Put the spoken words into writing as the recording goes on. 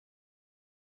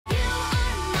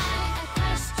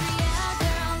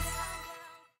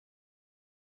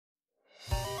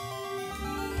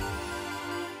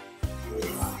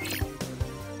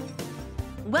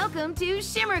Welcome to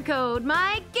Shimmer Code,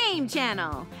 my game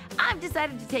channel. I've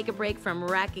decided to take a break from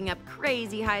racking up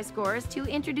crazy high scores to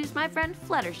introduce my friend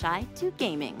Fluttershy to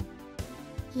gaming.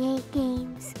 Yay,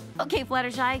 games. Okay,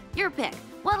 Fluttershy, your pick.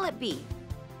 What'll it be?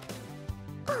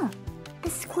 Oh, the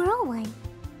squirrel one.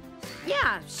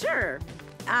 Yeah, sure.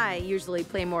 I usually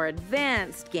play more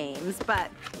advanced games, but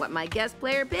what my guest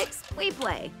player picks, we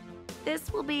play.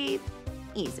 This will be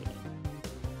easy.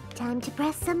 Time to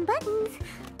press some buttons.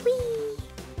 Whee!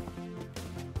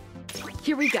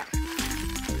 Here we go.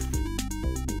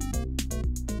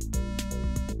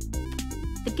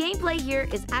 The gameplay here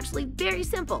is actually very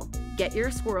simple. Get your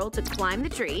squirrel to climb the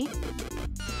tree.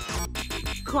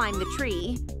 Climb the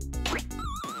tree.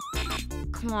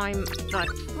 Climb the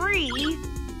tree.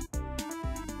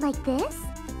 Like this?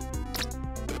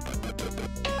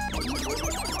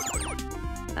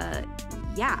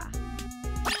 Yeah.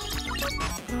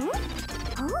 Huh?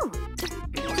 Oh.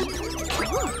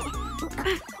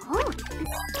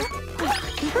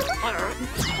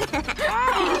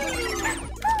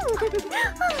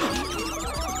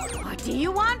 What do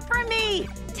you want from me?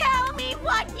 Tell me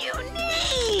what you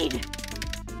need!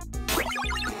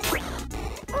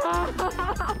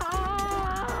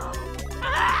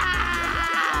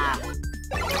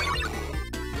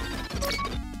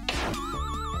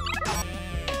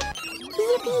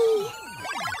 Yippee!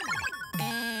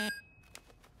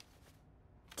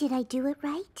 Did I do it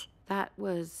right? That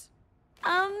was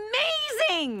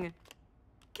amazing!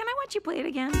 Can I watch you play it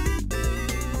again?